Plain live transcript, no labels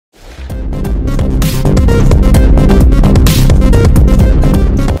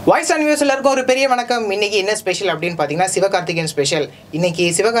Voice and views எல்லாருக்கும் ஒரு பெரிய வணக்கம். இன்னைக்கு என்ன ஸ்பெஷல் அப்படின்னு பார்த்தீங்கன்னா சிவகார்த்திகேயன் ஸ்பெஷல். இன்னைக்கு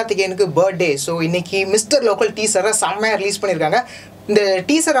சிவகார்த்திகேயனுக்கு பர்த்டே. ஸோ இன்னைக்கு மிஸ்டர் லோக்கல் டீசரை செம்மையாக ரிலீஸ் பண்ணியிருக்காங்க. இந்த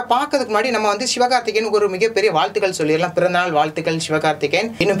டீசரை பார்க்கறதுக்கு முன்னாடி நம்ம வந்து சிவகார்த்திகேயனுக்கு ஒரு மிகப்பெரிய வாழ்த்துக்கள் சொல்லிடலாம். பிறந்தநாள் வாழ்த்துக்கள் சிவகார்த்திகேயன்.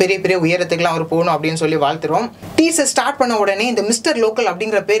 இன்னும் பெரிய பெரிய உயரத்துக்குலாம் அவர் போகணும் அப்படின்னு சொல்லி வாழ்த்துறோம். டீசர் ஸ்டார்ட் பண்ண உடனே இந்த மிஸ்டர் லோக்கல்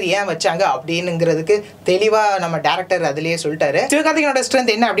அப்படிங்கிற பேர் ஏன் வச்சாங்க அப்படிங்கிறதுக்கு தெளிவாக நம்ம டேரக்டர் அதிலேயே சொல்லிட்டாரு. சிவகார்த்திகேயனோட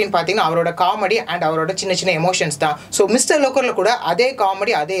ஸ்ட்ரென்த் என்ன அப்படின்னு பார்த்தீங்கன்னா அவரோட காமெடி அண்ட் அவரோட சின்ன சின்ன எமோஷன்ஸ் தான். ஸோ மிஸ்டர் லோக்கலில் கூட அதே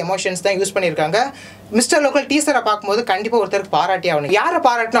காமெடி அதே எமோஷன்ஸ் தான் யூஸ் பண்ணியிருக்காங்க. மிஸ்டர் லோக்கல் டீசரை பார்க்கும்போது கண்டிப்பாக ஒருத்தருக்கு பாராட்டி ஆகணும். யாரை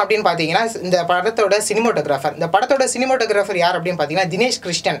பாராட்டணும் அப்படின்னு பார்த்தீங்கன்னா இந்த படத்தோட சினிமோட்டோகிராஃபர். இந்த படத்தோட சினிமோட்டோகிராஃபர் யார் அப்படின்னு பார்த்தீங்கன்னா தினேஷ்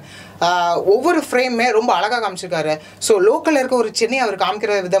கிருஷ்ணன். ஒவ்வொரு ஃப்ரேமே ரொம்ப அழகாக காமிச்சிருக்காரு. ஸோ லோக்கலில் இருக்க ஒரு சென்னை அவர்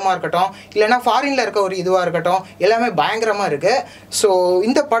காமிக்கிற விதமாக இருக்கட்டும், இல்லைனா ஃபாரினில் இருக்க ஒரு இதுவாக இருக்கட்டும், எல்லாமே பயங்கரமாக இருக்குது. ஸோ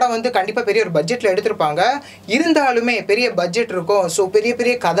இந்த படம் வந்து கண்டிப்பாக பெரிய ஒரு பட்ஜெட்டில் எடுத்திருப்பாங்க. இருந்தாலுமே பெரிய பட்ஜெட் இருக்கும். ஸோ பெரிய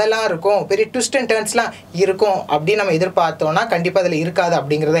பெரிய கதைலாம் இருக்கும், பெரிய ட்விஸ்ட் அண்ட் டர்ன்ஸ்லாம் இருக்கும் அப்படின்னு நம்ம எதிர்பார்த்தோன்னா கண்டிப்பாக அதில் இருக்காது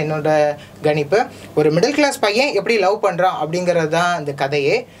அப்படிங்கிறத என்னோட கணிப்பு. ஒரு மிடில் கிளாஸ் பையன் எப்படி லவ் பண்ணுறான் அப்படிங்கிறது தான் இந்த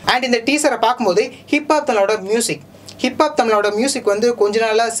கதையே. அண்ட் இந்த டீசரை பார்க்கும்போது ஹிப்ஹாப் தமிழோட மியூசிக் வந்து கொஞ்ச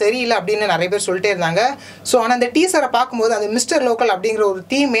நாளாக சரியில்லை அப்படின்னு நிறைய பேர் சொல்லிட்டே இருந்தாங்க. ஸோ ஆனால் இந்த டீசரை பார்க்கும்போது அந்த மிஸ்டர் லோக்கல் அப்படிங்கிற ஒரு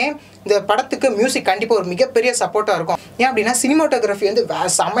தீமே இந்த படத்துக்கு மியூசிக் கண்டிப்பாக ஒரு மிகப்பெரிய சப்போர்ட்டாக இருக்கும். ஏன் அப்படின்னா சினிமோட்டோகிராஃபி வந்து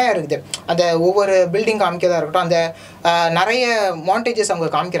செம்மையாக இருக்குது. அந்த ஒவ்வொரு பில்டிங் காமிக்கிறதா இருக்கட்டும், அந்த நிறைய மாண்டேஜஸ் அவங்க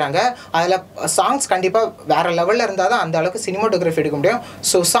காமிக்கிறாங்க. அதில் சாங்ஸ் கண்டிப்பாக வேறு லெவலில் இருந்தால் தான் அந்த அளவுக்கு சினிமோட்டோகிராஃபி எடுக்க முடியும்.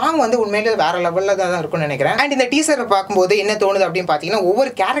 ஸோ சாங் வந்து உண்மையிலே வேறு லெவலில் தான் இருக்கும்னு நினைக்கிறேன். அண்ட் இந்த டீசரை பார்க்கும்போது என்ன தோணுது அப்படின்னு பார்த்தீங்கன்னா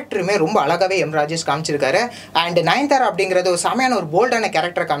ஒவ்வொரு கேரக்டருமே ரொம்ப அழகாகவே ராஜேஷ் காமிச்சிருக்காரு. அண்ட் நயன்தாரா அப்படிங்கிறது ஒரு செமையான ஒரு போல்டான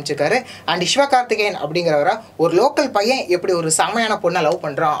கேரக்டரை காமிச்சிருக்காரு. அண்ட் சிவகார்த்திகேயன் அப்படிங்கிறவரை ஒரு லோக்கல் பையன் எப்படி ஒரு செமையான பொண்ணை லவ்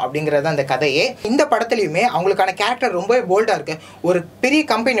பண்ணுறான் அப்படிங்கிறது அந்த கதையே. இந்த படத்துலையுமே அவங்களுக்கான கேரக்டர் ரொம்பவே போல்டாக இருக்கு. ஒரு பெரிய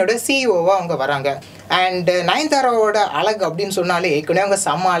கம்பெனியோட சிஇஓவாக அவங்க வராங்க. அண்ட் நயன்தாராவோட அழகு அப்படின்னு சொன்னாலே ஏற்கனவே அவங்க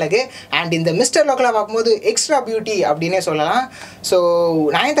செம்ம அழகு. அண்ட் இந்த மிஸ்டர் லோக்கலை பார்க்கும்போது எக்ஸ்ட்ரா பியூட்டி அப்படின்னே சொல்லலாம். ஸோ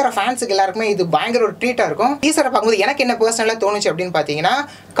நயன்தாரா ஃபேன்ஸுக்கு எல்லாருக்குமே இது பயங்கர ஒரு ட்ரீட்டாக இருக்கும். டீசரை பார்க்கும்போது எனக்கு என்ன பர்சனலாக தோணுச்சு அப்படின்னு பார்த்தீங்கன்னா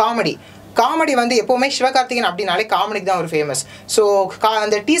காமெடி வந்து எப்போவுமே சிவகார்த்திகேயன் அப்படின்னாலே காமெடிக்கு தான் ஒரு ஃபேமஸ். ஸோ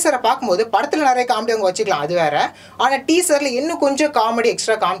அந்த டீசரை பார்க்கும்போது படத்தில் நிறைய காமெடி அவங்க வச்சுக்கலாம், அது வேறு. ஆனால் டீசரில் இன்னும் கொஞ்சம் காமெடி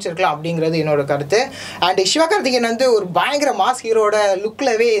எக்ஸ்ட்ரா காமிச்சிருக்கலாம் அப்படிங்கிறது என்னோட கருத்து. அண்ட் சிவகார்த்திகேயன் வந்து ஒரு பயங்கர மாஸ் ஹீரோட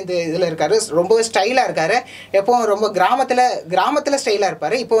லுக்கிலவே இந்த இதில் இருக்கார். ரொம்பவே ஸ்டைலாக இருக்கார். எப்போவும் ரொம்ப கிராமத்தில் ஸ்டைலாக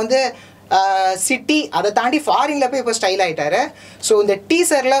இருப்பார். இப்போ வந்து சிட்டி அதை தாண்டி ஃபாரினில் போய் இப்போ ஸ்டைல் ஆகிட்டார். ஸோ இந்த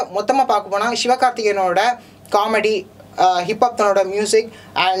டீசரில் மொத்தமாக பார்க்க போனால் சிவகார்த்திகேயனோட comedy, hip hop தனோட music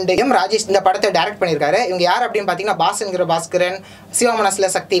and Rajesh இந்த படத்தை டைரக்ட் பண்ணியிருக்காரு. இவங்க யார் அப்படின்னு பார்த்தீங்கன்னா பாஸ்கரன், சிவமனசுல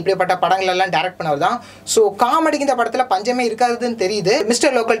சக்தி இப்படிப்பட்ட படங்கள் எல்லாம் டைரக்ட் பண்ணவர் தான். ஸோ காமெடிக்கு இந்த படத்தில் பஞ்சமே இருக்காதுன்னு தெரியுது.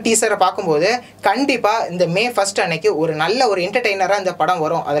 மிஸ்டர் லோக்கல் டீசரை பார்க்கும்போது கண்டிப்பாக இந்த May 1 அன்னைக்கு ஒரு நல்ல ஒரு என்டர்டெய்னராக இந்த படம்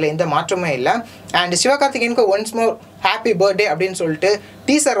வரும், அதில் எந்த மாற்றமே இல்லை. And சிவகார்த்திகேயனுக்கு once more happy birthday அப்படின்னு சொல்லிட்டு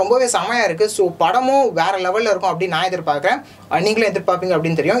டீசர் ரொம்பவே செமையாக இருக்குது. ஸோ படமும் வேறு லெவலில் இருக்கும் அப்படின்னு நான் எதிர்பார்க்குறேன். நீங்களும் எதிர்பார்ப்பீங்க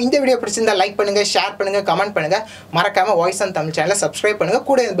அப்படின்னு தெரியும். இந்த வீடியோ பிடிச்சிருந்தா லைக் பண்ணுங்கள், ஷேர் பண்ணுங்கள், கமெண்ட் பண்ணுங்கள். மறக்காமல் வாய்ஸ் அண்ட் தமிழ் சேனலை சப்ஸ்கிரைப் பண்ணுங்கள்.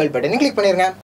 கூட பெல் பட்டனை கிளிக் பண்ணிடுங்க.